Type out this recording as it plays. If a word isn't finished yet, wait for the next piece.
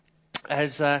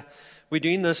as we're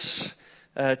doing this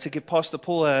to give Pastor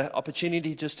Paul an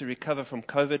opportunity just to recover from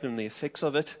COVID and the effects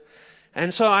of it.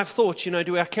 And so I've thought,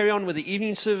 do I carry on with the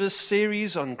evening service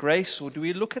series on grace, or do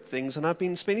we look at things? And I've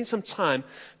been spending some time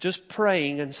just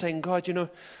praying and saying, God,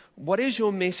 what is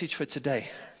your message for today?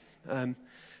 And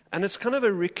it's kind of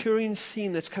a recurring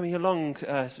theme that's coming along,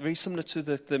 very similar to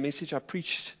the message I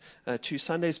preached 2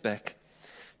 Sundays back.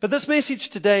 But this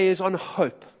message today is on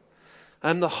hope.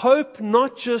 And the hope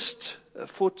not just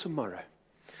for tomorrow.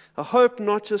 A hope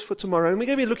not just for tomorrow. And we're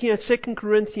going to be looking at 2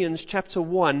 Corinthians chapter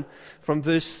 1 from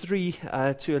verse 3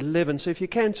 to 11. So if you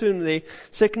can turn there,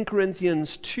 2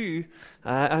 Corinthians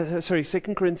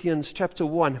chapter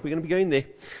 1. We're going to be going there.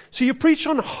 So you preach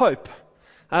on hope.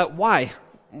 Why?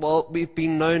 Well, we've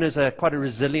been known as quite a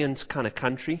resilient kind of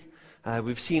country.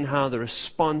 We've seen how the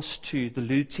response to the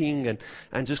looting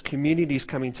and just communities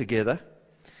coming together.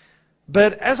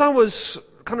 But as I was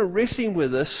kind of wrestling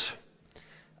with this,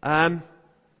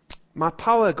 my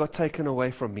power got taken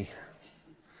away from me.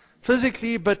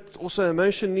 Physically, but also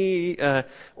emotionally,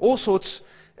 all sorts.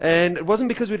 And it wasn't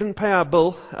because we didn't pay our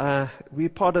bill. We're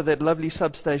part of that lovely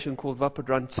substation called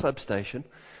Wupperdrand Substation.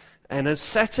 And on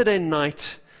Saturday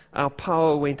night, our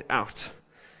power went out.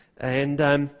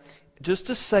 And just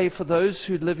to say, for those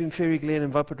who live in Fairy Glen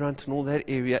and Wupperdrand and all that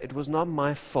area, it was not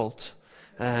my fault.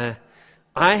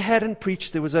 I hadn't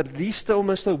preached. There was at least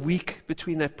almost a week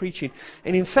between that preaching.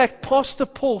 And in fact, Pastor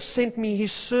Paul sent me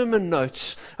his sermon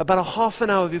notes about a half an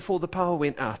hour before the power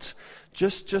went out.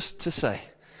 Just to say.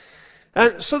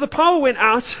 So the power went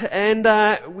out, and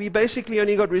we basically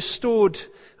only got restored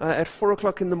at 4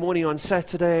 o'clock in the morning on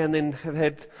Saturday, and then have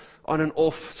had on and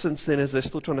off since then as they're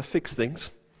still trying to fix things.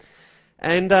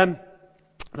 And it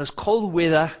was cold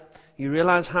weather. You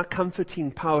realize how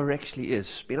comforting power actually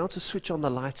is. Being able to switch on the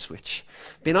light switch.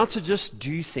 Being able to just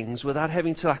do things without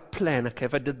having to plan, okay,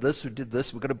 if I did this,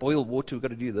 we've got to boil water, we've got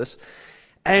to do this.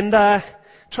 And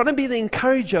trying to be the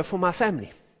encourager for my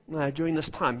family during this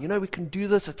time. We can do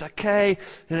this, it's okay.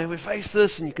 We face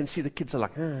this, and you can see the kids are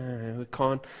like, we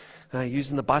can't.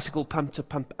 Using the bicycle pump to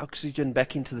pump oxygen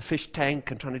back into the fish tank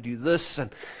and trying to do this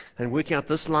and working out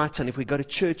this light. And if we go to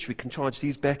church, we can charge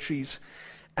these batteries.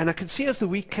 And I could see as the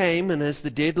week came and as the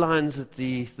deadlines that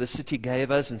the city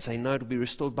gave us and saying, no, it'll be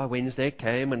restored by Wednesday,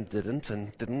 came and didn't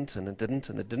and it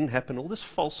didn't happen. All this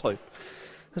false hope.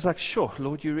 I was like, sure,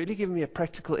 Lord, you're really giving me a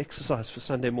practical exercise for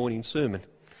Sunday morning sermon.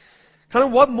 Kind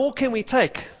of what more can we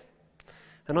take?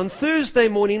 And on Thursday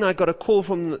morning, I got a call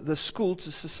from the school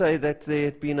just to say that there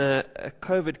had been a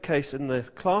COVID case in the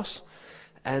class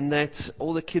and that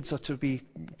all the kids are to be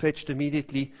fetched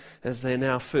immediately as they're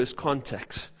now first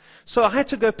contacts. So I had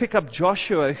to go pick up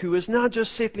Joshua, who is now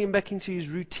just settling back into his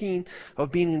routine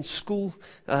of being in school.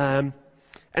 And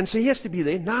so he has to be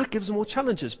there. Now it gives him more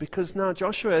challenges because now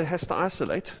Joshua has to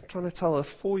isolate, trying to tell a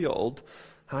 4-year-old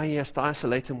how he has to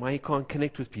isolate and why he can't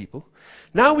connect with people.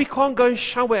 Now we can't go and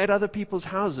shower at other people's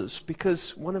houses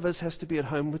because one of us has to be at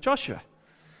home with Joshua.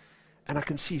 And I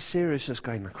can see Sarah is just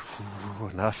going,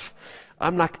 enough.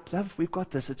 I'm like, love, we've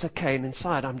got this. It's okay. And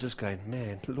inside, I'm just going,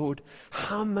 man, Lord,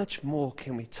 how much more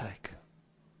can we take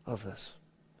of this?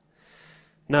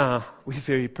 Now, we're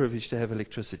very privileged to have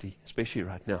electricity, especially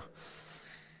right now.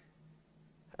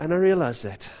 And I realize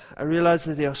that. I realize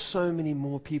that there are so many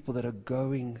more people that are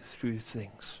going through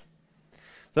things.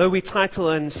 Though we title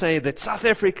and say that South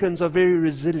Africans are very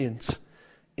resilient,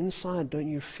 inside, don't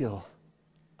you feel,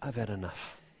 I've had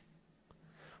enough?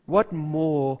 What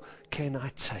more can I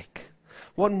take?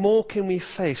 What more can we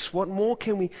face? What more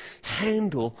can we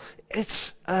handle?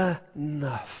 It's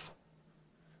enough.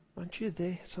 Aren't you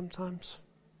there sometimes?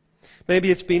 Maybe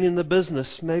it's been in the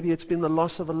business. Maybe it's been the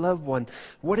loss of a loved one.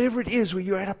 Whatever it is, where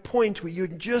you're at a point where you're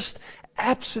just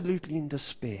absolutely in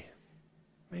despair.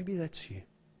 Maybe that's you.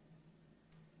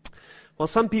 Well,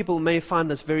 some people may find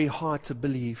this very hard to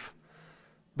believe.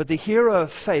 But the hero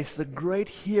of faith, the great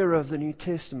hero of the New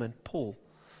Testament, Paul,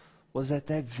 was at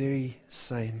that very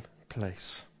same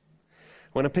place. I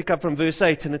want to pick up from verse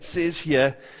 8, and it says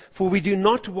here, for we do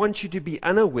not want you to be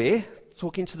unaware,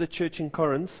 talking to the church in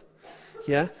Corinth,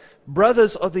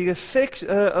 brothers, of the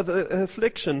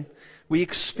affliction we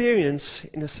experience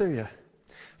in Assyria.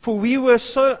 For we were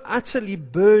so utterly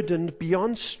burdened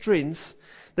beyond strength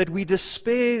that we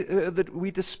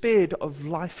despaired of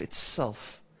life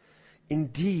itself.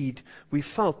 Indeed, we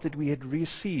felt that we had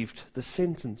received the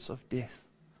sentence of death.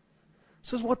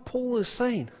 This is what Paul is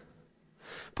saying.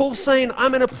 Paul's saying,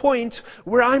 I'm at a point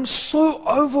where I'm so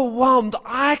overwhelmed,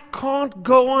 I can't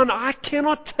go on, I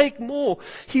cannot take more.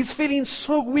 He's feeling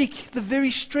so weak, the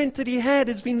very strength that he had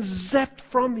has been zapped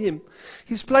from him.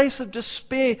 His place of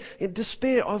despair, in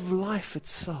despair of life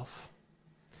itself.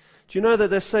 Do you know that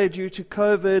they say due to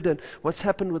COVID and what's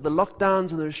happened with the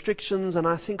lockdowns and the restrictions, and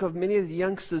I think of many of the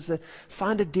youngsters that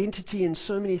find identity in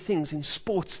so many things, in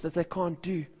sports that they can't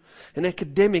do, in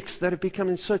academics that are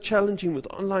becoming so challenging with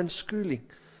online schooling.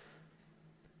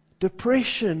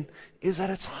 Depression is at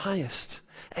its highest.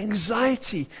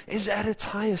 Anxiety is at its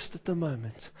highest at the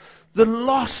moment. The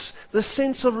loss, the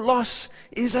sense of loss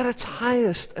is at its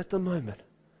highest at the moment.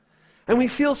 And we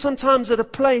feel sometimes at a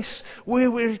place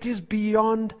where it is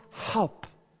beyond help.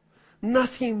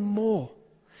 Nothing more.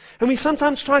 And we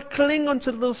sometimes try to cling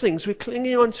onto little things. We're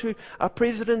clinging onto our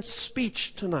president's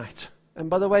speech tonight. And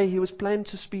by the way, he was planned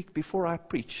to speak before I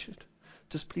preach.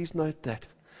 Just please note that.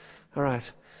 All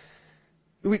right.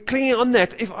 We're clinging on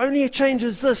that. If only it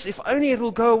changes this. If only it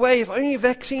will go away. If only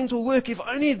vaccines will work. If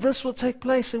only this will take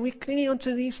place. And we're clinging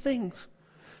onto these things.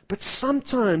 But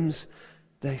sometimes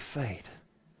they fade.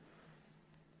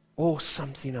 Or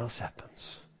something else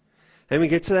happens. And we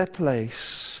get to that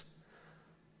place.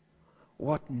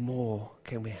 What more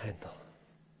can we handle?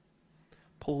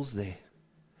 Paul's there.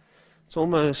 It's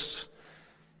almost,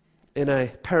 in a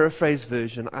paraphrased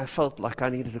version, I felt like I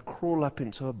needed to crawl up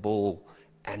into a ball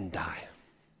and die.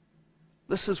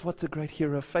 This is what the great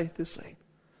hero of faith is saying.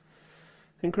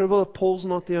 Incredible that Paul's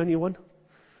not the only one.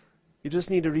 You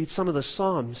just need to read some of the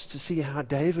Psalms to see how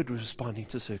David was responding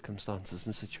to circumstances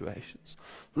and situations.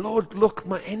 Lord, look,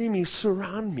 my enemies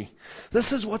surround me.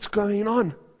 This is what's going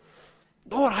on.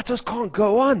 Lord, I just can't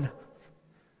go on.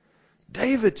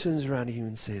 David turns around to you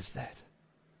and says that.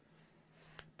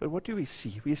 But what do we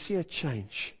see? We see a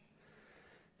change.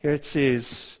 Here it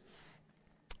says,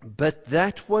 but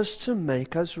that was to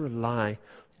make us rely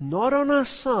not on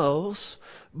ourselves,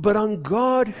 but on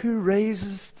God who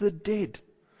raises the dead.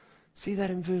 See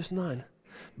that in verse 9.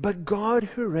 But God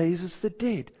who raises the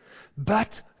dead.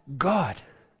 But God.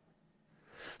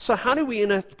 So how do we, in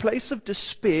a place of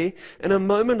despair, in a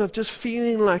moment of just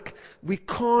feeling like we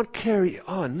can't carry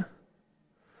on,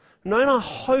 knowing our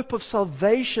hope of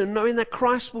salvation, knowing that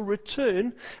Christ will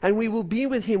return and we will be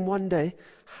with Him one day,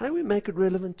 how do we make it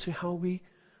relevant to how we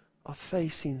are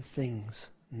facing things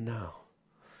now,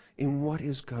 in what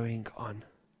is going on?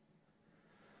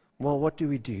 Well, what do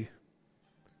we do?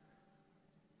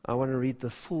 I want to read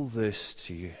the full verse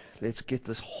to you. Let's get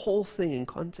this whole thing in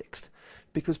context,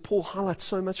 because Paul highlights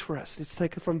so much for us. Let's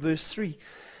take it from verse 3. It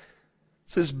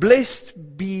says,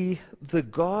 blessed be the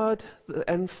God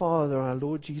and Father, our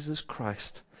Lord Jesus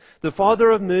Christ, the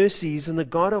Father of mercies and the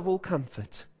God of all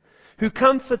comfort, who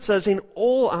comforts us in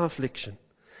all our affliction,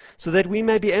 so that we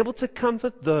may be able to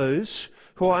comfort those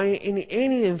who are in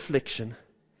any affliction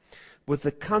with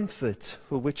the comfort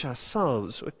for which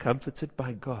ourselves were comforted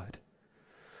by God.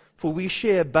 For we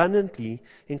share abundantly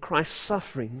in Christ's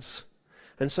sufferings,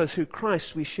 and so through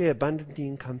Christ we share abundantly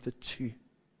in comfort too.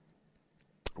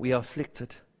 We are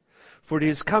afflicted, for it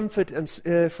is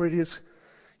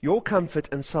your comfort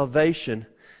and salvation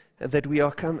that we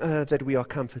are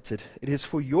comforted. It is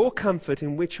for your comfort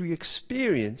in which we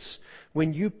experience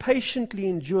when you patiently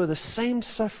endure the same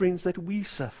sufferings that we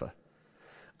suffer.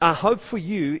 Our hope for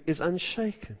you is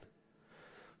unshaken,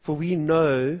 for we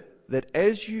know that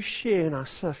as you share in our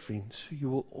sufferings, you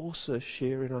will also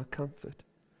share in our comfort.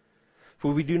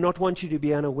 For we do not want you to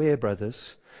be unaware,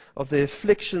 brothers, of the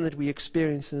affliction that we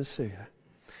experience in Assyria.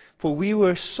 For we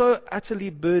were so utterly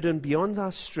burdened beyond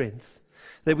our strength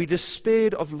that we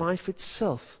despaired of life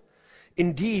itself.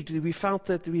 Indeed, we felt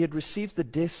that we had received the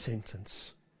death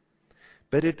sentence.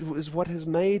 But it was what has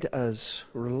made us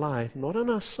rely not on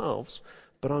ourselves,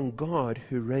 but on God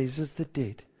who raises the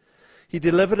dead. He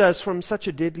delivered us from such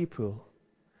a deadly pool,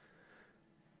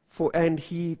 and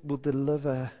He will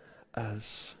deliver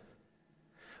us.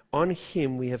 On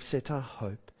Him we have set our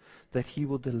hope, that He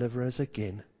will deliver us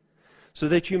again, so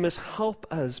that you must help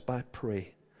us by prayer,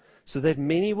 so that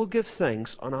many will give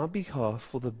thanks on our behalf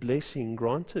for the blessing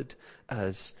granted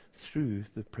us through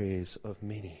the prayers of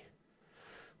many.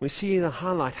 We see the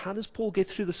highlight. How does Paul get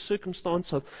through the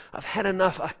circumstance of, I've had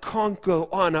enough, I can't go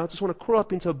on, I just want to crawl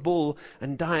up into a ball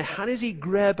and die? How does he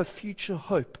grab a future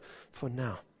hope for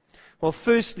now? Well,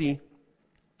 firstly,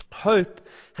 hope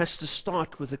has to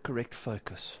start with the correct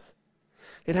focus.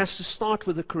 It has to start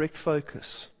with the correct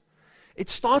focus.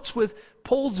 It starts with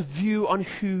Paul's view on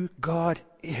who God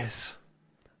is.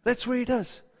 That's where he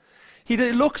does. He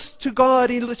looks to God,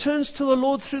 he turns to the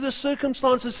Lord through the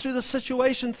circumstances, through the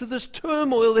situation, through this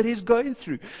turmoil that he's going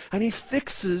through. And he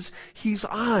fixes his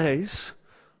eyes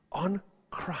on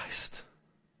Christ.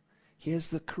 He has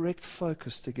the correct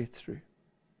focus to get through.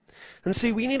 And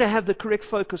see, we need to have the correct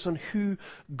focus on who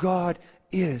God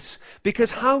is.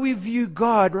 Because how we view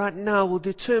God right now will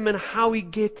determine how we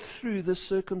get through the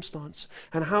circumstance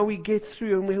and how we get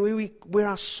through and where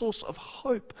our source of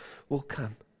hope will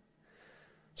come.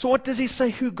 So what does he say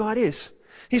who God is?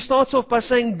 He starts off by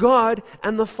saying God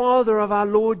and the Father of our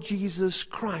Lord Jesus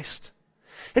Christ.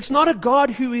 It's not a God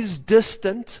who is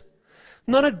distant,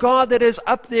 not a God that is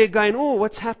up there going, oh,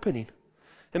 what's happening?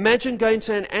 Imagine going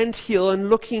to an anthill and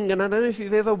looking, and I don't know if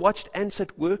you've ever watched ants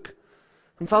at work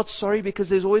and felt sorry because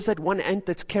there's always that one ant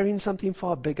that's carrying something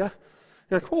far bigger.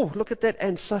 You're like, oh, look at that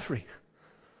ant suffering.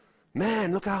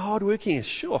 Man, look how hardworking he is.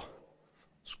 Sure.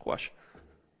 Squash.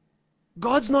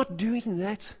 God's not doing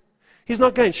that. He's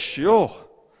not going, sure.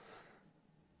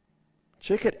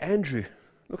 Check it, Andrew.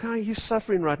 Look how he's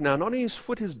suffering right now. Not only his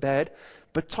foot is bad,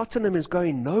 but Tottenham is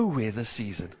going nowhere this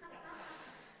season.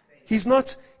 He's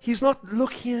not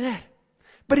looking at that.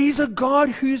 But He's a God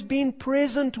who's been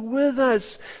present with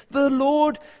us. The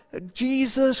Lord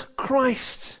Jesus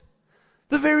Christ.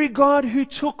 The very God who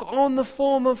took on the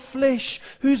form of flesh,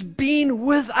 who's been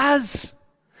with us.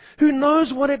 Who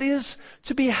knows what it is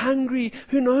to be hungry,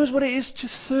 who knows what it is to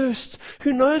thirst,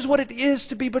 who knows what it is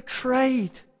to be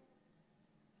betrayed,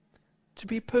 to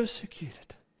be persecuted.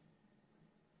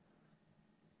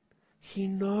 He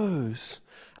knows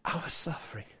our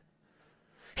suffering.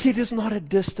 He is not a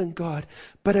distant God,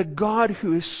 but a God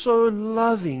who is so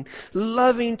loving,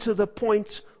 loving to the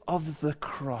point of the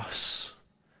cross.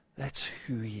 That's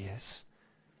who He is.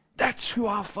 That's who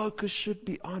our focus should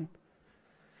be on.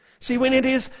 See, when it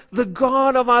is the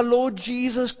God of our Lord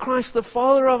Jesus Christ, the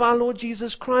Father of our Lord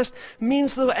Jesus Christ,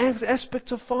 means the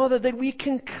aspect of Father, that we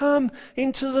can come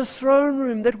into the throne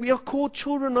room, that we are called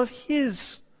children of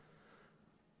His.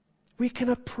 We can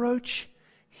approach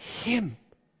Him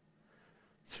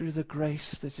through the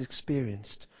grace that's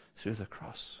experienced through the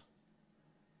cross.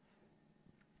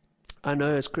 I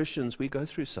know as Christians we go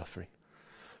through suffering.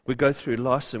 We go through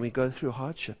loss and we go through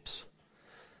hardships.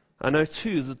 I know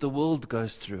too that the world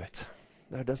goes through it,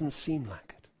 though it doesn't seem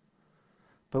like it.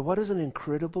 But what is an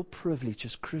incredible privilege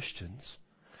as Christians?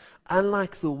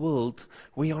 Unlike the world,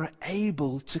 we are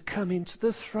able to come into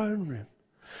the throne room.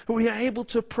 We are able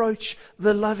to approach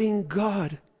the loving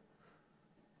God,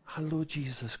 our Lord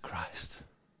Jesus Christ.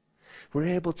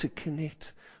 We're able to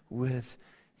connect with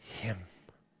Him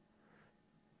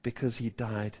because He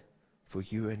died for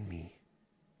you and me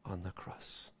on the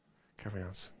cross, covering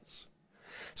our sins.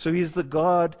 So He's the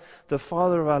God, the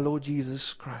Father of our Lord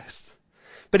Jesus Christ.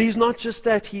 But He's not just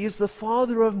that, He is the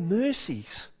Father of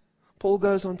mercies. Paul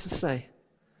goes on to say,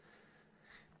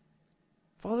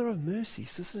 Father of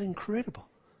mercies, this is incredible.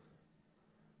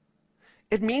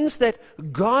 It means that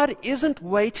God isn't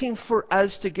waiting for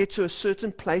us to get to a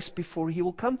certain place before He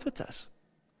will comfort us.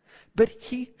 But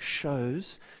He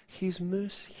shows His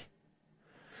mercy.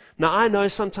 Now I know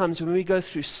sometimes when we go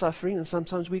through suffering, and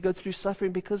sometimes we go through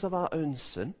suffering because of our own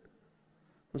sin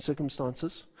and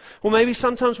circumstances. Or maybe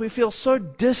sometimes we feel so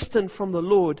distant from the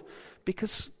Lord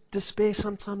because despair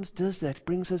sometimes does that. It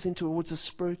brings us towards a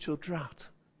spiritual drought.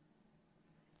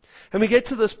 And we get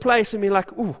to this place and we're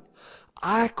like, ooh,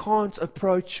 I can't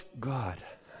approach God.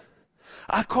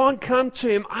 I can't come to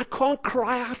Him. I can't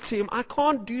cry out to Him. I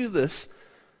can't do this.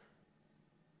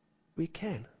 We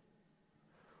can.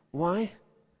 Why?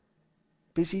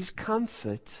 Because His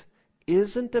comfort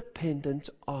isn't dependent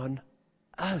on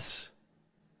us.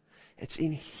 It's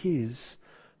in His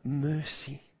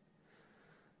mercy.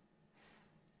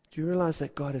 Do you realize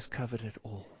that God has covered it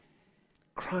all?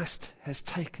 Christ has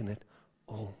taken it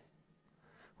all.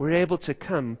 We're able to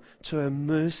come to a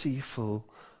merciful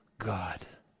God.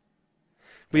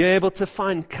 We are able to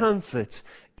find comfort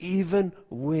even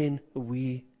when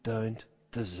we don't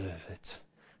deserve it.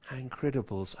 How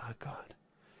incredible is our God.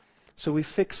 So we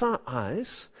fix our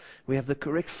eyes, we have the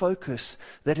correct focus,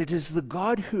 that it is the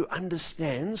God who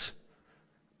understands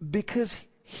because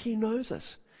He knows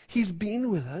us. He's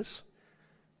been with us,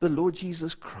 the Lord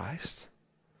Jesus Christ.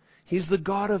 He's the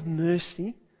God of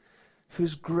mercy,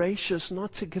 who's gracious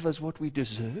not to give us what we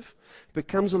deserve, but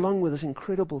comes along with this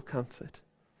incredible comfort.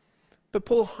 But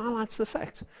Paul highlights the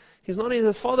fact, He's not only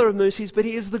the Father of mercies, but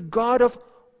He is the God of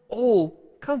all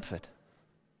comfort.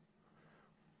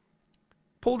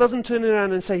 Paul doesn't turn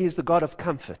around and say He's the God of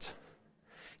comfort.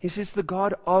 He says the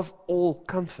God of all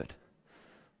comfort.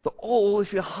 The all,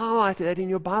 if you highlight that in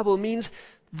your Bible, means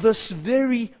this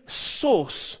very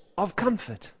source of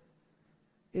comfort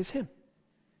is Him.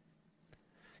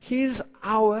 He is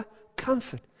our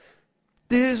comfort.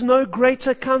 There is no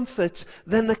greater comfort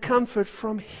than the comfort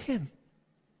from Him.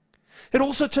 It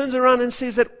also turns around and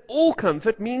says that all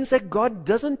comfort means that God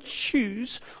doesn't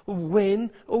choose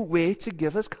when or where to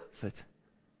give us comfort.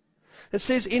 It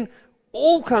says in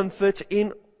all comfort,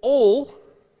 in all,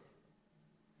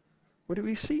 what do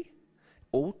we see?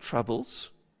 All troubles,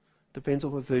 depends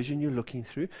on what version you're looking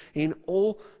through, in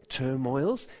all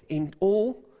turmoils, in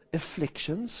all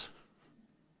afflictions.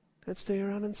 That's turning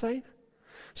around and saying.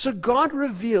 So God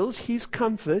reveals His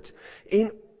comfort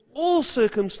in all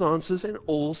circumstances and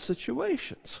all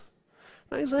situations.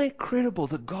 Now, isn't that incredible?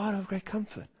 The God of great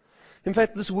comfort. In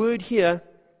fact, this word here,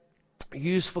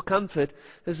 used for comfort,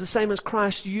 is the same as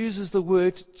Christ uses the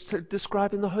word to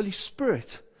describe in the Holy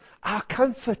Spirit, our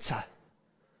comforter,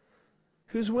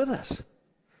 who's with us.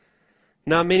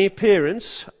 Now, many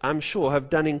parents, I'm sure, have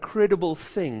done incredible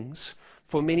things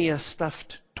for many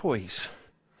stuffed toys.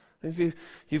 If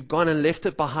you've gone and left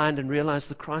it behind and realized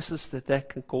the crisis that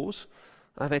can cause.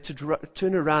 I've had to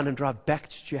turn around and drive back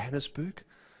to Johannesburg,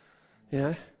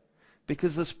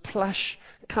 because this plush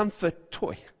comfort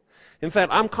toy. In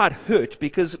fact, I'm quite hurt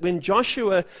because when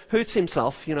Joshua hurts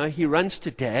himself, he runs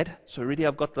to Dad. So already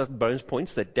I've got the bonus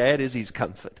points that Dad is his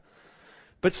comfort.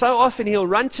 But so often he'll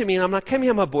run to me and I'm like, come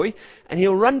here, my boy. And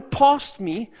he'll run past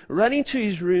me, run into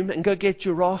his room and go get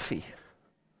Giraffe.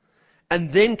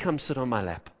 And then come sit on my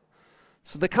lap.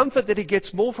 So the comfort that he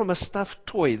gets more from a stuffed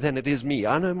toy than it is me.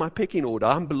 I know my pecking order.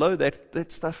 I'm below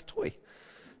that stuffed toy.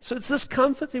 So it's this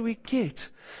comfort that we get,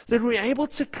 that we're able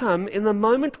to come in the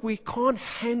moment we can't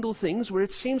handle things, where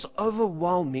it seems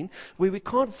overwhelming, where we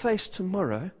can't face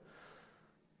tomorrow.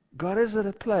 God is at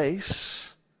a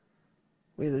place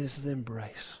where there's the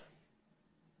embrace,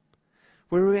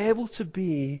 where we're able to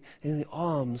be in the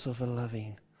arms of a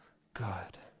loving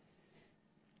God.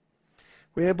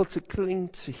 We're able to cling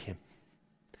to Him.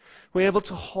 We're able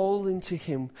to hold into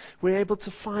Him. We're able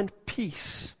to find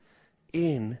peace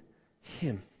in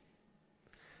Him.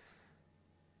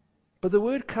 But the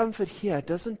word comfort here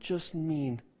doesn't just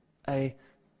mean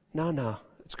no,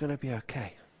 it's going to be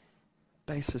okay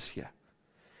basis here.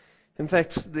 In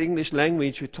fact, the English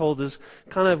language, we're told, is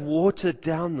kind of watered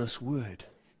down this word.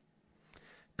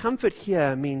 Comfort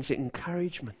here means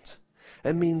encouragement.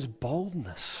 It means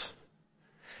boldness.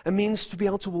 It means to be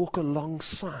able to walk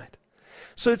alongside.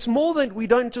 So it's more that we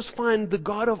don't just find the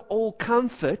God of all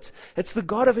comfort, it's the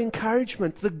God of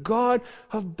encouragement, the God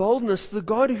of boldness, the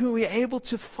God who we're able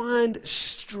to find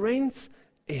strength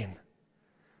in.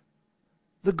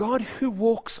 The God who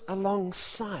walks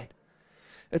alongside.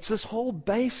 It's this whole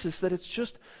basis that it's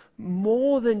just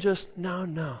more than just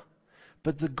now,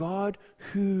 but the God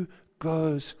who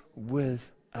goes with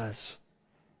us.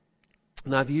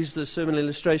 Now, I've used this sermon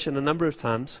illustration a number of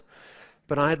times,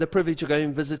 but I had the privilege of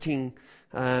going visiting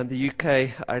the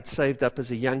UK. I'd saved up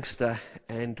as a youngster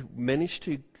and managed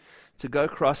to go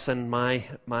across, and my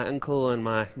uncle and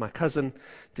my cousin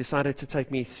decided to take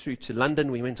me through to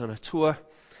London. We went on a tour,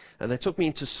 and they took me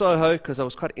into Soho because I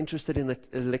was quite interested in the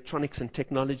electronics and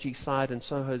technology side, and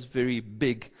Soho is very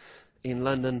big in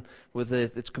London with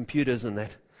its computers and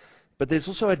that. But there's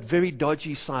also a very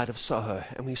dodgy side of Soho,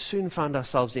 and we soon found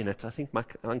ourselves in it. I think my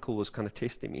uncle was kind of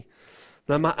testing me.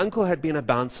 Now, my uncle had been a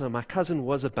bouncer, my cousin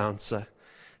was a bouncer,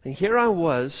 and here I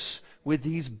was with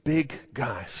these big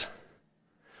guys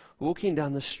walking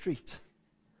down the street.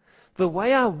 The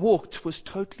way I walked was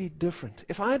totally different.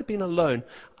 If I had been alone,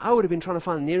 I would have been trying to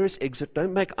find the nearest exit,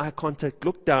 don't make eye contact,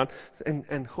 look down,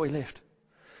 and hoy left.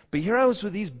 But here I was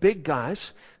with these big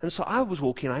guys, and so I was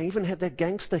walking. I even had that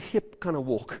gangster hip kind of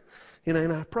walk, and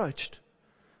I approached.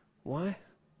 Why?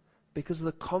 Because of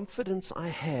the confidence I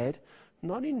had,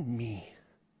 not in me,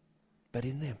 but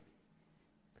in them.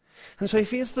 And so if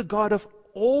He is the God of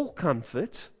all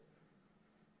comfort,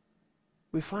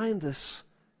 we find this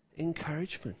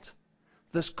encouragement,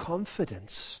 this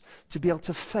confidence to be able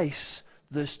to face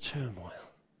this turmoil.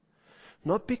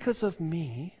 Not because of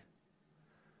me,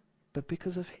 but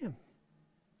because of Him.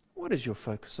 What is your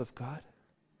focus of God?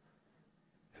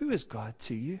 Who is God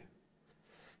to you?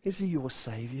 Is He your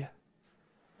Savior?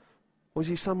 Or is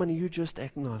He someone you just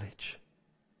acknowledge?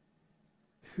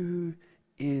 Who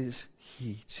is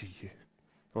He to you?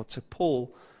 Well, to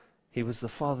Paul, He was the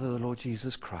Father of the Lord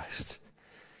Jesus Christ.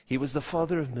 He was the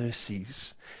Father of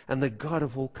mercies and the God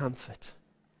of all comfort.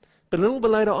 But a little bit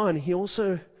later on, he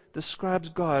also describes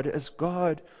God as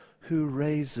God who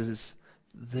raises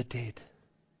the dead.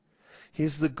 He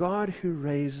is the God who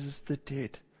raises the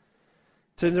dead.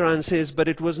 Turns around and says, but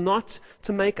it was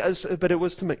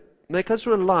to make us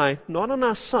rely not on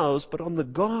ourselves, but on the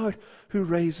God who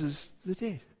raises the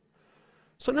dead.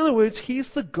 So in other words, He's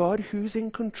the God who's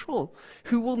in control,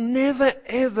 who will never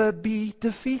ever be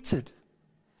defeated.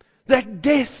 That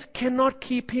death cannot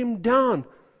keep Him down.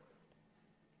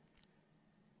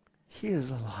 He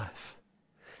is alive,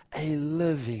 a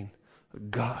living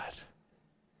God.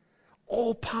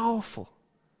 all powerful.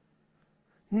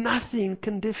 Nothing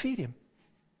can defeat him.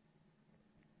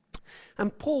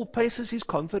 And Paul places his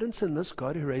confidence in this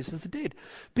God who raises the dead,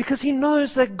 because he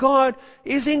knows that God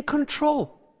is in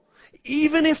control.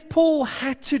 Even if Paul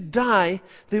had to die,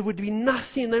 there would be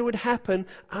nothing that would happen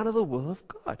out of the will of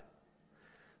God.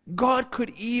 God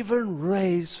could even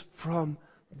raise from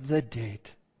the dead.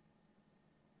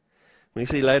 We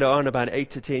see later on, about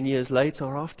 8 to 10 years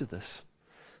later after this,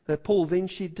 that Paul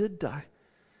eventually did die.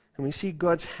 And we see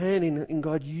God's hand in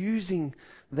God using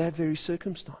that very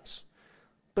circumstance.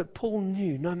 But Paul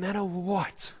knew, no matter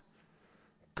what,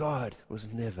 God was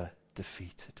never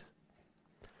defeated.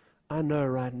 I know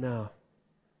right now,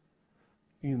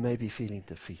 you may be feeling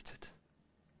defeated.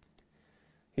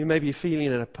 You may be feeling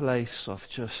in a place of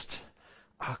just,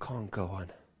 I can't go on.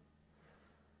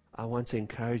 I want to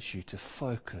encourage you to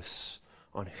focus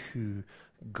on who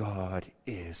God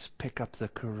is. Pick up the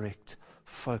correct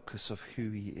focus of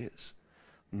who He is.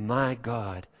 My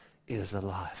God is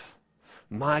alive.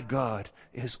 My God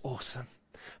is awesome.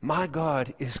 My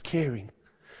God is caring.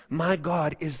 My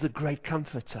God is the great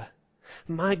comforter.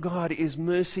 My God is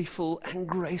merciful and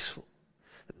graceful.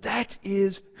 That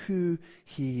is who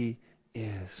He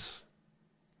is.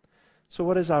 So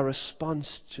what is our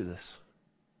response to this?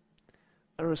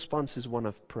 Our response is one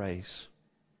of praise.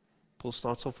 Paul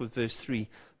starts off with verse 3,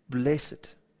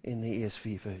 blessed in the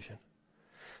ESV version.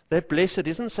 That blessed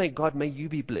isn't saying, God, may you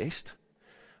be blessed.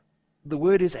 The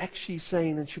word is actually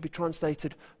saying, and should be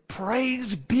translated,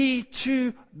 praise be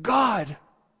to God.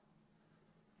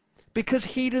 Because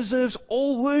He deserves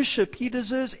all worship. He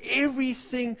deserves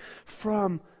everything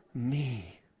from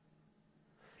me.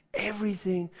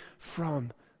 Everything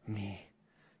from me.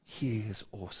 He is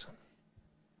awesome.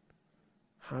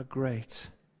 How great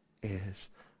is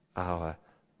our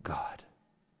God.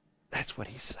 That's what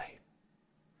He's saying.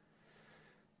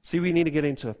 See, we need to get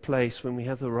into a place when we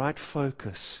have the right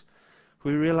focus.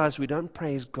 We realize we don't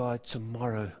praise God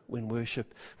tomorrow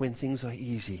when things are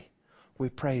easy. We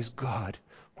praise God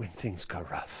when things go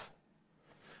rough,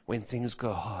 when things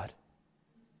go hard.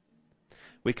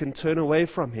 We can turn away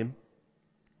from Him.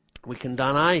 We can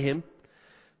deny Him.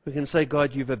 We can say,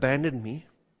 God, you've abandoned me.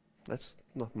 That's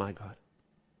not my God.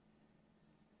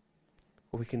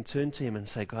 Or we can turn to Him and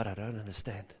say, God, I don't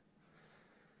understand.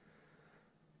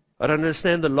 I don't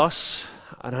understand the loss.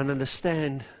 I don't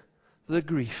understand the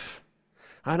grief.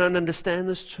 I don't understand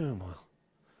this turmoil.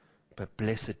 But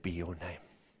blessed be your name.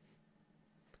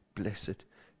 Blessed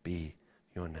be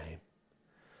your name.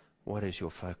 What is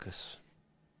your focus?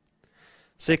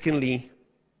 Secondly,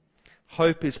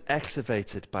 hope is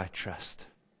activated by trust.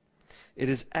 It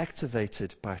is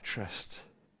activated by trust.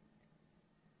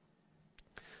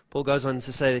 Paul goes on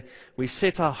to say, we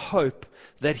set our hope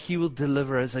that He will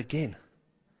deliver us again.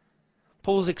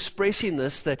 Paul's expressing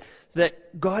this,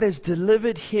 that God has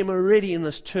delivered him already in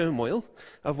this turmoil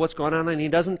of what's going on, and He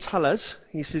doesn't tell us.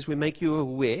 He says, we make you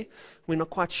aware. We're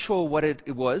not quite sure what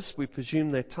it was. We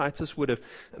presume that Titus would have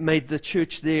made the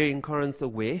church there in Corinth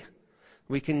aware.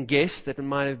 We can guess that it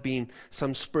might have been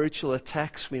some spiritual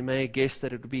attacks. We may guess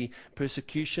that it would be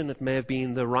persecution. It may have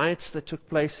been the riots that took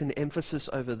place in Ephesus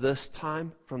over this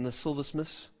time from the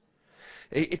silversmiths.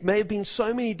 It may have been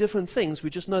so many different things. We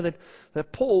just know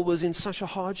that Paul was in such a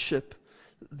hardship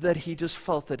that he just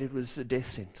felt that it was a death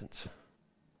sentence,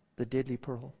 the deadly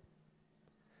peril.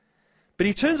 But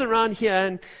he turns around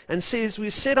here and says, we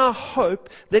set our hope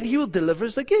that He will deliver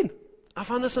us again. I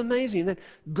find this amazing, that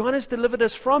God has delivered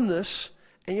us from this,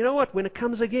 and you know what? When it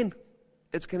comes again,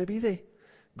 it's going to be there.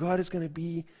 God is going to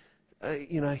be,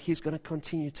 He's going to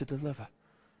continue to deliver.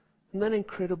 Isn't that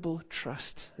incredible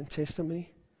trust and testimony?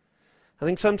 I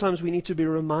think sometimes we need to be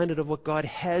reminded of what God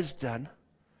has done,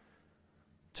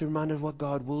 to remind of what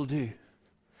God will do,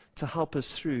 to help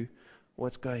us through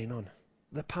what's going on.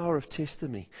 The power of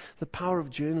testimony, the power of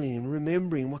journaling, and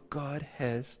remembering what God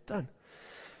has done.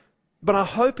 But our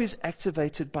hope is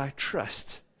activated by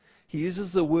trust. He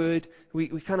uses the word, we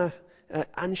kind of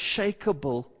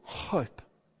unshakable hope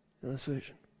in this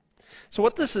version. So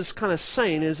what this is kind of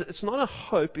saying is, it's not a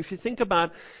hope. If you think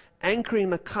about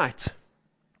anchoring a kite,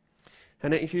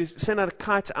 and if you send out a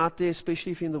kite out there,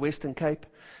 especially if you're in the Western Cape,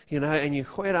 and you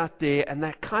hook it out there, and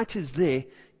that kite is there,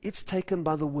 it's taken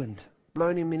by the wind,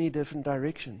 blown in many different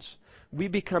directions. We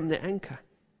become the anchor.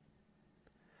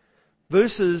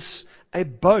 Versus a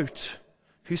boat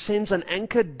who sends an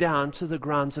anchor down to the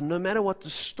ground, and no matter what the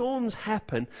storms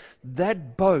happen,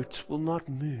 that boat will not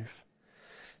move.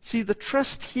 See, the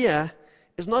trust here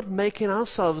is not making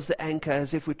ourselves the anchor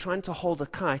as if we're trying to hold a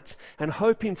kite and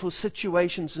hoping for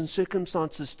situations and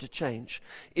circumstances to change.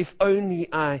 If only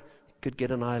I could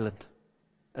get an island.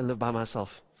 and live by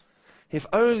myself. If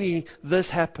only this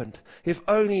happened. If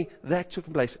only that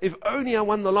took place. If only I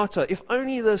won the lotto. If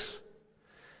only this.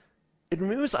 It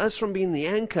removes us from being the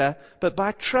anchor, but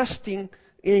by trusting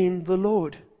in the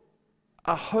Lord,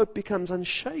 our hope becomes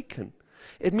unshaken.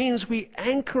 It means we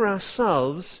anchor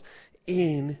ourselves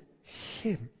in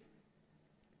Him.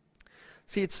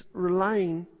 See, it's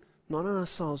relying not on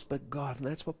ourselves, but God. And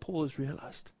that's what Paul has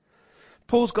realized.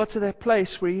 Paul's got to that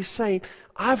place where he's saying,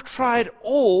 I've tried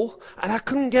all, and I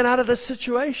couldn't get out of this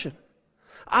situation.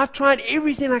 I've tried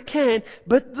everything I can,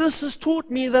 but this has taught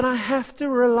me that I have to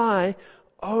rely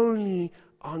only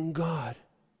on God.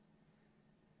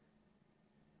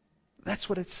 That's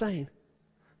what it's saying.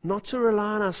 Not to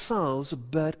rely on ourselves,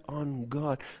 but on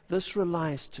God. This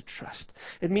relies to trust.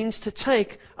 It means to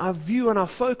take our view and our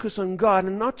focus on God,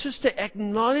 and not just to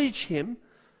acknowledge Him,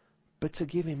 but to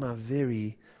give Him our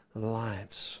very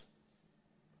lives.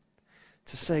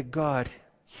 To say, God,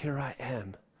 here I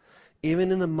am.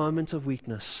 Even in the moment of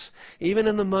weakness, even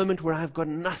in the moment where I've got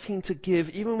nothing to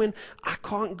give, even when I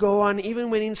can't go on,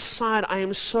 even when inside I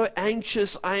am so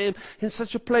anxious, I am in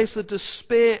such a place of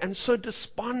despair and so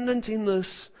despondent in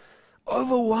this,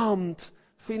 overwhelmed,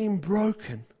 feeling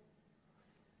broken,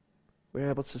 we're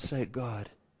able to say, God,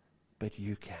 but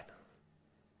you can.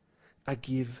 I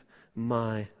give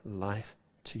my life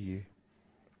to you.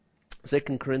 2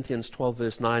 Corinthians 12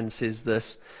 verse 9 says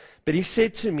this, but he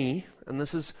said to me, and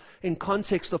this is in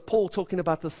context of Paul talking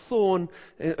about the thorn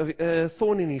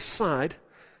in his side,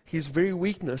 his very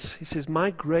weakness. He says, my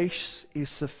grace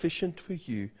is sufficient for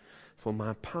you, for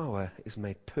my power is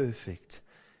made perfect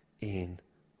in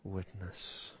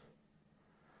weakness.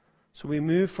 So we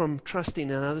move from trusting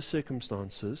in other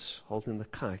circumstances, holding the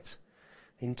kite,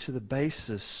 into the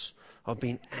basis of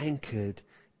being anchored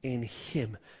in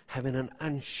Him, having an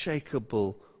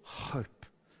unshakable hope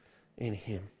in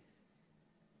Him.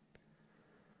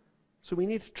 So we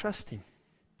need to trust Him.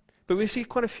 But we see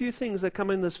quite a few things that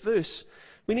come in this verse.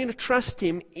 We need to trust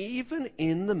Him even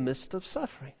in the midst of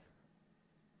suffering.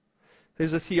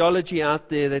 There's a theology out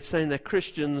there that's saying that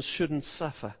Christians shouldn't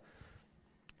suffer.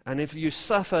 And if you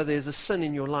suffer, there's a sin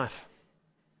in your life.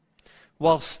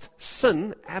 Whilst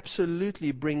sin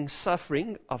absolutely brings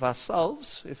suffering of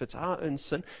ourselves, if it's our own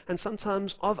sin, and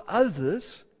sometimes of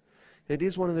others, it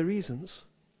is one of the reasons.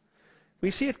 We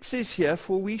see it says here,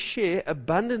 for we share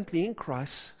abundantly in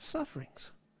Christ's sufferings.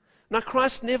 Now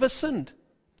Christ never sinned.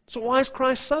 So why is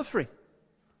Christ suffering?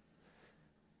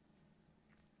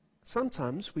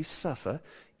 Sometimes we suffer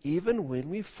even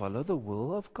when we follow the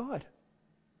will of God.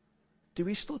 Do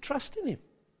we still trust in Him?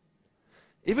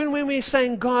 Even when we're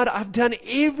saying, God, I've done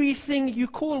everything you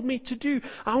called me to do.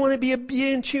 I want to be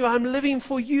obedient to you. I'm living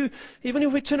for you. Even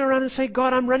if we turn around and say,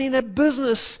 God, I'm running a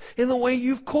business in the way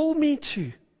you've called me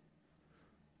to.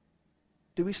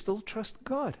 Do we still trust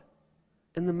God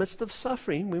in the midst of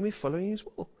suffering when we're following His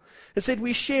will? It said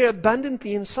we share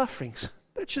abundantly in sufferings.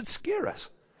 That should scare us.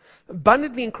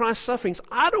 Abundantly in Christ's sufferings.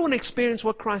 I don't want to experience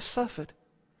what Christ suffered.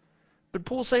 But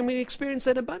Paul's saying we experience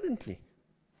that abundantly.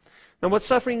 Now what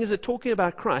suffering is it talking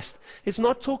about Christ? It's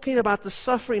not talking about the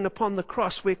suffering upon the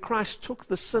cross where Christ took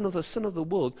the sin of the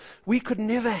world. We could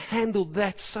never handle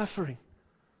that suffering.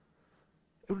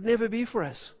 It would never be for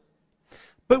us.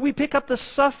 But we pick up the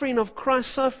suffering of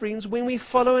Christ's sufferings when we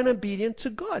follow and obedient to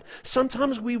God.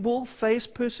 Sometimes we will face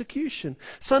persecution.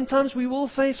 Sometimes we will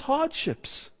face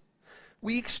hardships.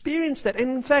 We experience that. And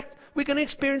in fact, we're going to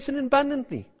experience it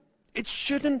abundantly. It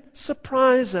shouldn't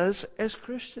surprise us as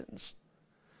Christians.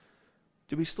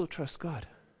 Do we still trust God?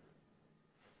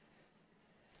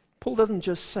 Paul doesn't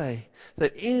just say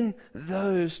that in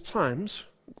those times,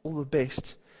 all the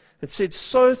best, it said,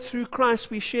 so through Christ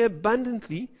we share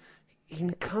abundantly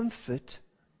in comfort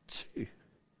too.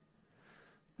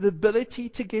 The ability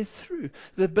to get through.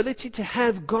 The ability to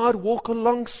have God walk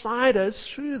alongside us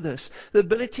through this. The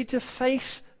ability to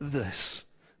face this.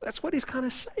 That's what he's kind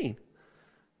of saying.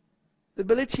 The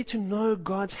ability to know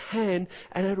God's hand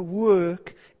and at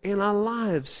work in our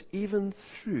lives, even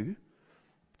through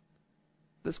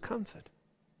this comfort.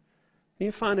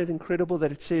 You find it incredible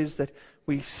that it says that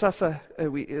we suffer,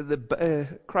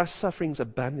 Christ's sufferings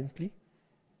abundantly,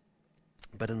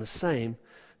 but in the same,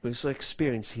 we also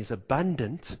experience His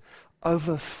abundant,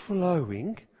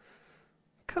 overflowing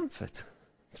comfort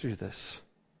through this.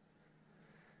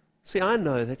 See, I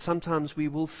know that sometimes we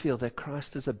will feel that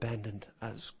Christ has abandoned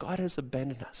us. God has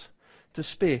abandoned us.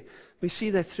 Despair. We see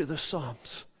that through the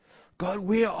Psalms. God,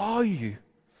 where are you?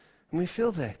 And we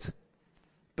feel that.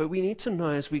 But we need to know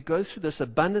as we go through this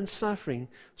abundant suffering,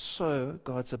 so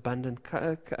God's abundant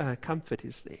comfort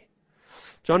is there.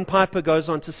 John Piper goes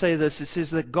on to say this. He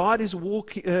says that God is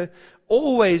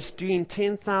always doing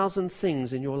 10,000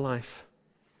 things in your life,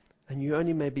 and you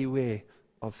only may be aware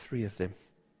of 3 of them.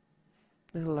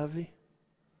 Isn't that lovely?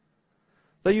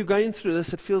 Though you're going through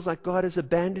this, it feels like God has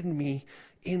abandoned me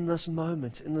in this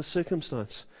moment, in this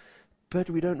circumstance. But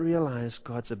we don't realize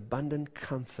God's abundant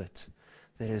comfort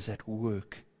that is at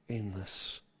work in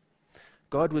this.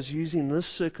 God was using this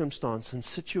circumstance and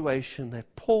situation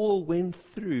that Paul went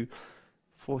through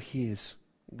for His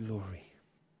glory.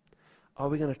 Are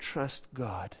we going to trust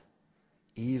God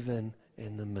even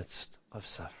in the midst of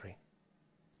suffering?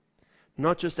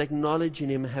 Not just acknowledging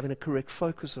Him and having a correct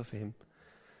focus of Him,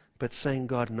 but saying,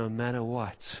 God, no matter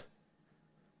what,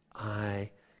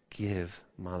 I give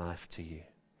my life to you.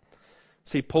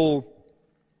 See, Paul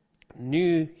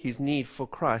knew his need for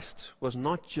Christ was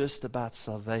not just about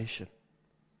salvation,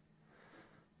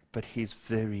 but his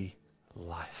very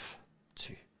life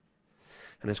too.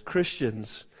 And as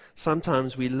Christians,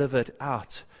 sometimes we live it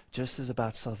out just as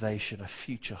about salvation, a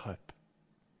future hope,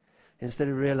 instead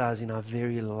of realizing our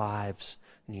very lives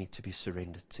need to be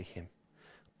surrendered to Him,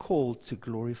 called to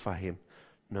glorify Him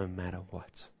no matter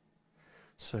what.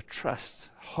 So trust,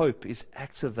 hope is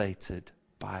activated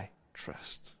by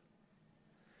trust.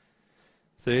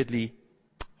 Thirdly,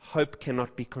 hope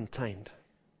cannot be contained.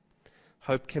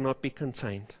 Hope cannot be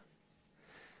contained.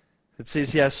 It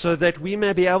says here, so that we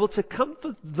may be able to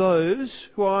comfort those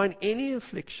who are in any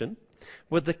affliction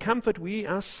with the comfort we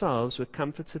ourselves were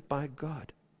comforted by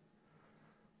God.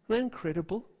 Isn't that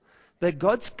incredible? That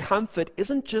God's comfort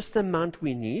isn't just the amount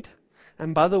we need.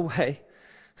 And by the way,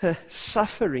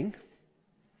 suffering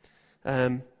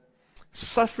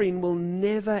will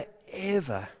never,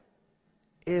 ever,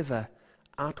 ever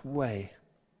outweigh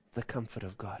the comfort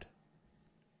of God.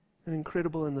 Isn't that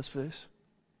incredible in this verse?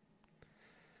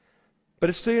 But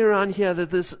it's still around here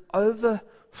that there's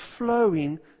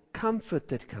overflowing comfort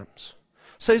that comes.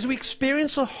 So as we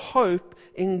experience a hope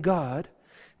in God,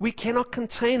 we cannot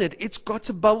contain it. It's got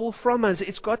to bubble from us.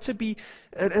 It's got to be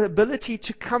an ability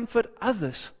to comfort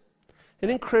others.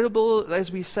 And incredible,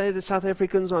 as we say, the South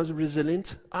Africans are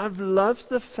resilient. I've loved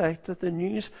the fact that the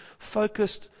news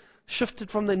shifted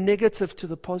from the negative to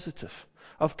the positive,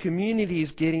 of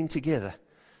communities getting together,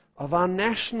 of our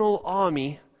national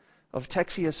army of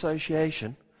taxi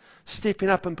association stepping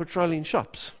up and patrolling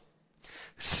shops.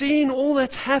 Seeing all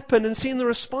that's happened and seeing the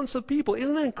response of people,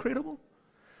 isn't that incredible?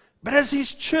 But as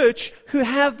His church who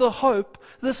have the hope,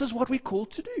 this is what we're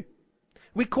called to do.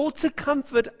 We're called to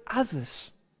comfort others.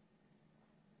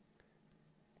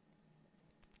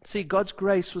 See, God's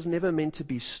grace was never meant to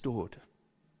be stored.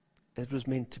 It was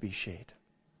meant to be shared.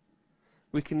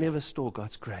 We can never store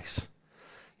God's grace.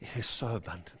 It is so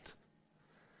abundant.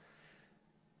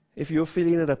 If you're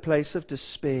feeling at a place of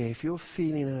despair, if you're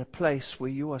feeling at a place where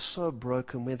you are so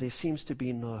broken, where there seems to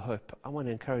be no hope, I want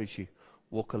to encourage you,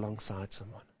 walk alongside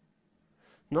someone.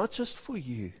 Not just for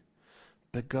you,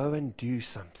 but go and do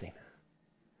something.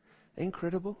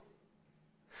 Incredible.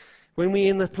 When we're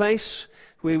in the place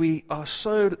where we are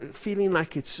so feeling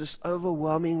like it's just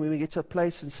overwhelming, when we get to a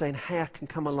place and saying, hey, I can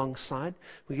come alongside,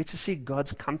 we get to see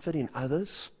God's comfort in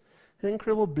others. An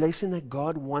incredible blessing that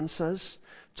God wants us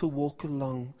to walk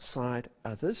alongside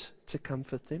others, to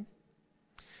comfort them.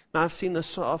 Now, I've seen this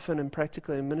so often in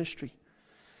practical in ministry.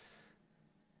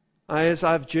 As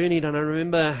I've journeyed, and I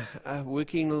remember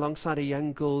working alongside a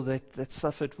young girl that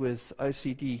suffered with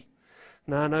OCD.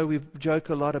 Now, I know we joke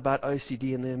a lot about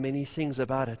OCD, and there are many things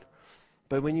about it.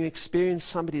 But when you experience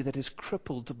somebody that is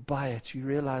crippled by it, you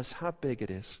realize how big it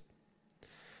is.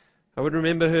 I would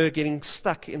remember her getting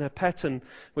stuck in a pattern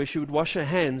where she would wash her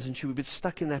hands and she would be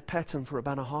stuck in that pattern for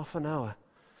about a half an hour,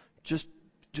 just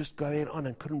going on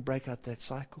and couldn't break out that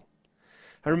cycle.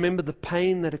 I remember the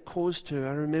pain that it caused her.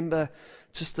 I remember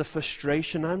just the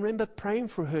frustration. I remember praying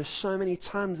for her so many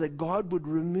times that God would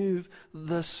remove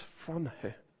this from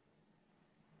her.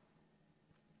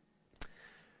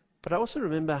 But I also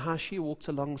remember how she walked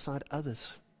alongside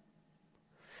others.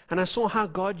 And I saw how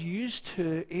God used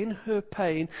her in her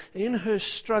pain, in her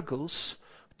struggles,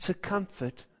 to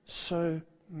comfort so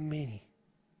many.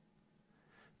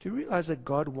 Do you realize that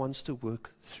God wants to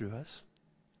work through us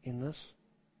in this?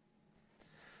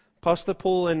 Pastor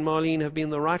Paul and Marlene have been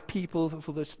the right people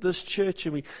for this church,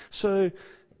 and we so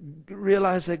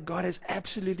realize that God has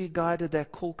absolutely guided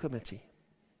that call committee.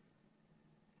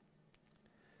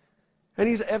 And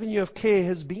His avenue of care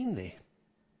has been there.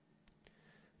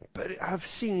 But I've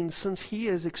seen, since He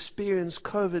has experienced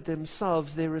COVID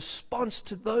themselves, their response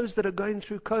to those that are going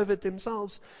through COVID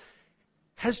themselves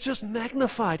has just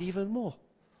magnified even more.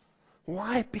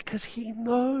 Why? Because He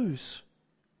knows.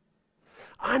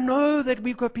 I know that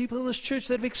we've got people in this church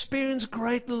that have experienced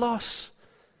great loss,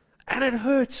 and it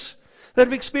hurts, that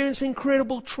have experienced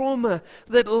incredible trauma,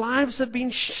 that lives have been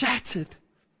shattered.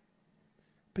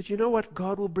 But you know what?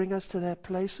 God will bring us to that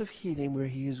place of healing where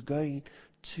He is going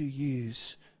to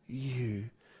use you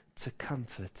to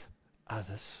comfort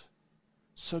others.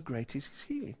 So great is His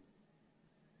healing.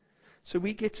 So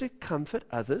we get to comfort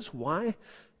others. Why?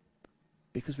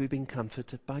 Because we've been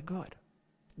comforted by God.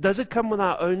 Does it come with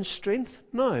our own strength?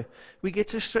 No. We get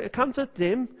to comfort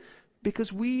them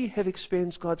because we have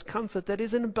experienced God's comfort that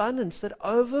is in abundance, that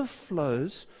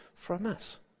overflows from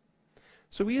us.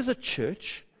 So we as a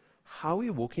church, how are we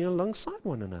walking alongside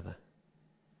one another?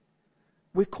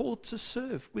 We're called to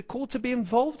serve. We're called to be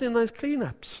involved in those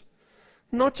cleanups.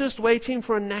 Not just waiting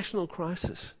for a national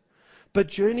crisis, but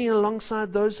journeying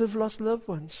alongside those who've lost loved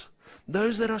ones,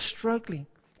 those that are struggling.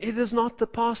 It is not the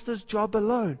pastor's job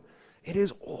alone. It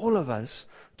is all of us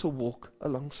to walk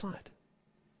alongside.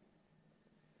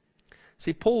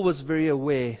 See, Paul was very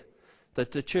aware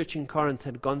that the church in Corinth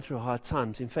had gone through hard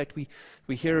times. In fact, we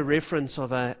hear a reference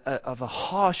of a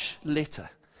harsh letter.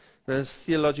 There's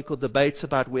theological debates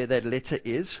about where that letter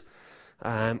is,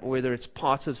 whether it's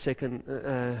part of Second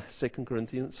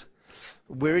Corinthians,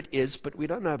 where it is, but we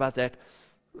don't know about that.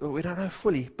 We don't know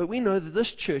fully. But we know that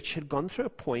this church had gone through a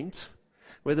point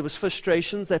where there was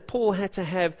frustrations, that Paul had to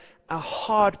have a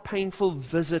hard, painful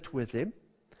visit with them.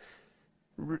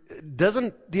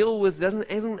 Isn't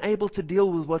able to deal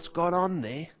with what's gone on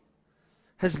there,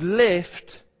 has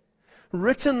left,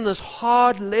 written this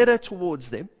hard letter towards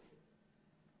them,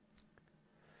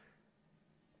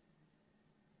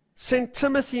 sent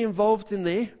Timothy involved in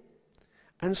there,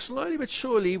 and slowly but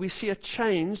surely we see a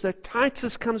change, that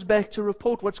Titus comes back to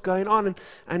report what's going on,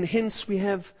 and hence we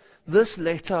have this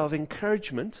letter of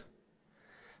encouragement.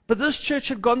 But this church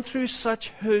had gone through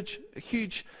such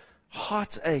huge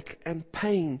heartache and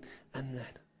pain and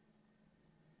that.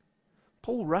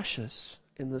 Paul rushes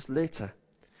in this letter.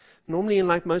 Normally, in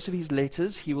like most of his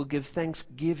letters, he will give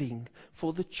thanksgiving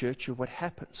for the church or what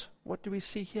happens. What do we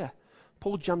see here?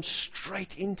 Paul jumps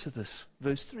straight into this,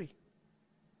 verse 3.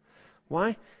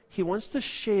 Why? He wants to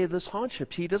share this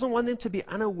hardship. He doesn't want them to be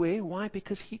unaware. Why?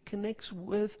 Because he connects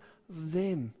with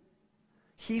them.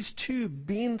 He's too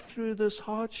been through this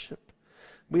hardship.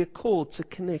 We are called to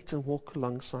connect and walk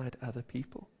alongside other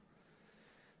people.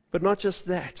 But not just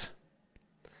that.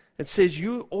 It says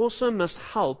you also must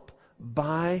help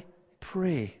by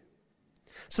prayer,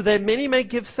 so that many may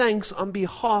give thanks on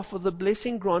behalf of the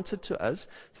blessing granted to us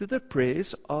through the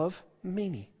prayers of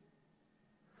many.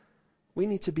 We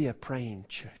need to be a praying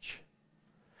church,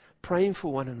 praying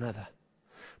for one another.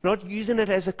 Not using it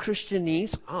as a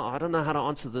Christianese, I don't know how to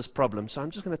answer this problem, so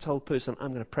I'm just going to tell a person, I'm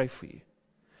going to pray for you.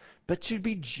 But to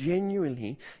be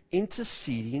genuinely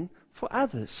interceding for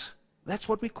others. That's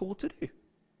what we're called to do.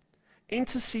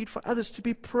 Intercede for others, to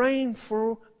be praying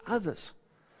for others.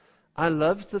 I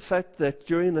love the fact that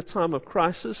during the time of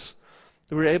crisis,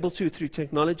 we were able to, through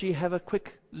technology, have a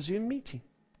quick Zoom meeting.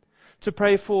 To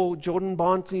pray for Jordan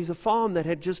Barnsley's farm that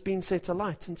had just been set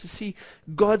alight, and to see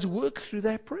God's work through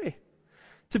that prayer.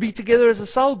 To be together as a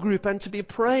cell group and to be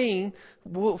praying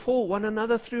for one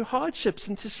another through hardships,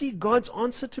 and to see God's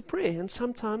answer to prayer. And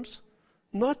sometimes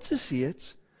not to see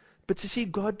it, but to see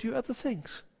God do other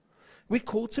things. We're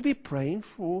called to be praying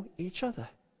for each other.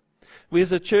 We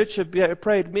as a church have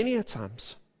prayed many a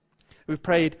times. We've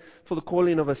prayed for the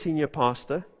calling of a senior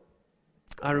pastor.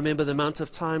 I remember the amount of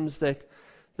times that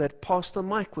Pastor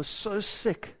Mike was so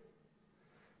sick,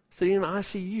 sitting in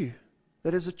ICU,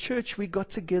 that as a church we got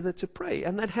together to pray.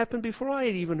 And that happened before I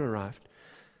had even arrived.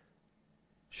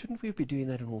 Shouldn't we be doing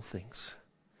that in all things?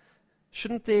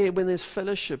 Shouldn't there, when there's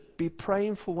fellowship, be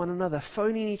praying for one another,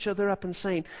 phoning each other up and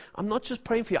saying, I'm not just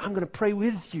praying for you, I'm going to pray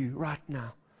with you right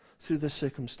now through this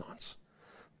circumstance.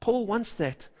 Paul wants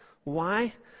that.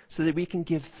 Why? So that we can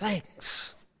give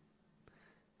thanks.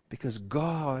 Because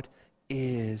God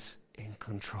is in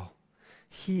control.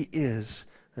 He is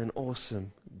an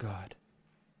awesome God.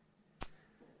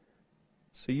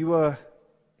 So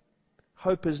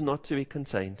hope is not to be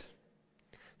contained.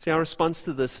 See, our response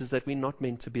to this is that we're not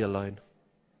meant to be alone.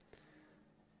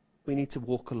 We need to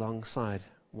walk alongside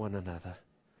one another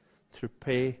through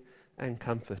prayer and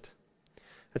comfort.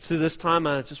 And so this time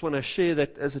I just want to share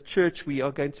that as a church we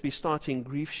are going to be starting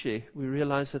Grief Share. We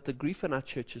realize that the grief in our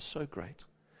church is so great.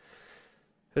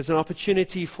 There's an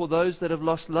opportunity for those that have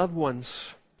lost loved ones,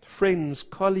 friends,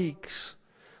 colleagues,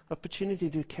 opportunity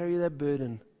to carry that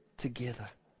burden together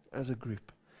as a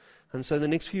group. And so the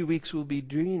next few weeks we'll be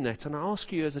doing that. And I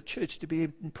ask you as a church to be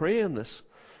in prayer on this.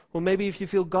 Or maybe if you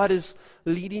feel God is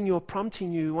leading you or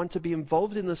prompting you, you want to be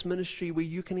involved in this ministry where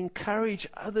you can encourage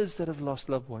others that have lost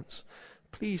loved ones,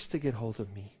 please to get hold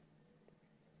of me.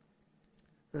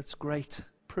 It's a great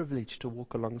privilege to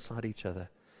walk alongside each other,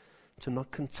 to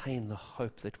not contain the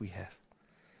hope that we have.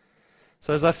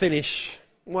 So as I finish,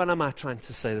 what am I trying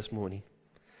to say this morning?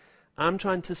 I'm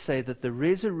trying to say that the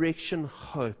resurrection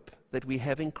hope that we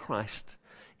have in Christ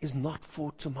is not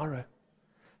for tomorrow,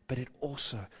 but it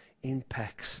also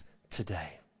impacts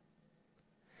today.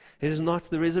 It is not,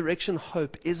 the resurrection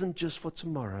hope isn't just for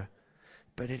tomorrow,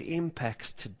 but it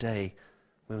impacts today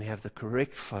when we have the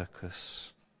correct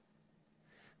focus,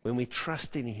 when we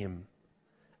trust in Him,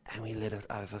 and we let it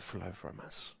overflow from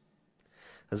us.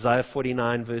 Isaiah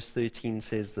 49 verse 13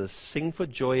 says this, "Sing for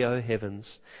joy, O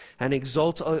heavens, and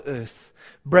exult, O earth.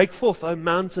 Break forth, O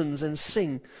mountains, and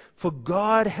sing, for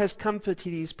God has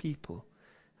comforted His people,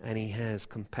 and He has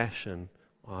compassion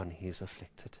on His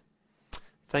afflicted."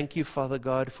 Thank you, Father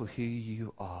God, for who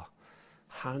You are.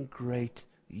 How great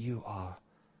You are.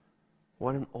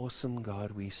 What an awesome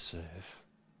God we serve.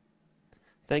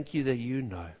 Thank You that You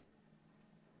know.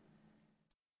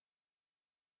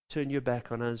 Turn Your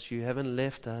back on us. You haven't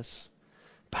left us.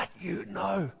 But You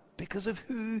know because of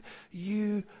who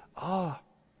You are.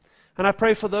 And I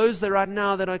pray for those that right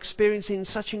now that are experiencing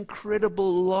such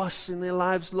incredible loss in their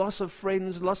lives, loss of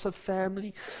friends, loss of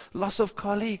family, loss of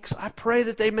colleagues. I pray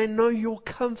that they may know Your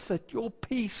comfort, Your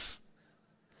peace.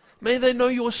 May they know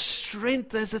Your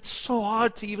strength as it's so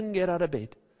hard to even get out of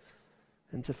bed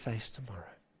and to face tomorrow.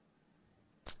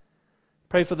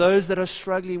 Pray for those that are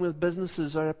struggling with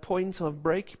businesses or at a point of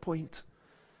break point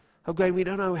of going, we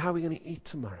don't know how we're going to eat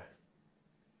tomorrow.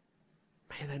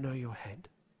 May they know Your hand.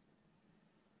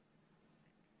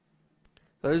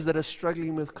 Those that are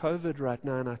struggling with COVID right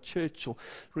now in our church or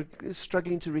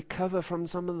struggling to recover from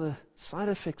some of the side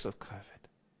effects of COVID,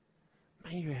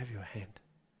 may You have Your hand.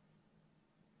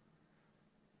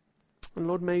 And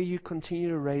Lord, may You continue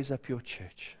to raise up Your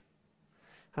church.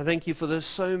 I thank You for there's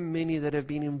so many that have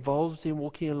been involved in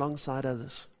walking alongside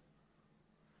others.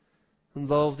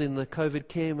 Involved in the COVID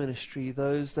care ministry,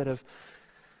 those that have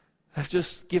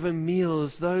just given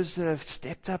meals, those that have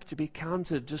stepped up to be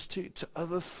counted, just to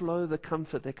overflow the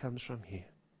comfort that comes from You.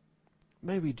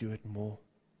 May we do it more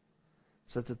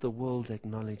so that the world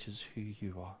acknowledges who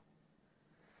You are.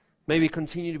 May we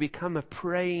continue to become a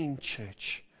praying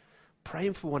church,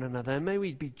 praying for one another. And may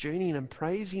we be journeying and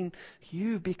praising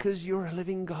You because You're a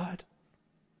living God.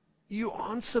 You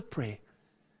answer prayer.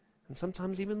 And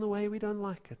sometimes even the way we don't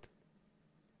like it.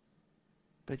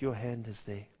 But Your hand is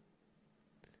there.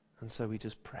 And so we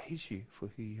just praise You for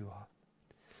who You are.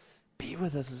 Be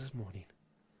with us this morning.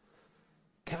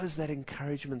 Give us that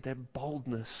encouragement, that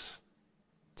boldness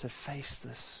to face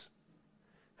this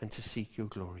and to seek Your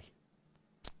glory.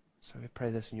 So we pray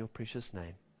this in Your precious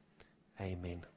name. Amen.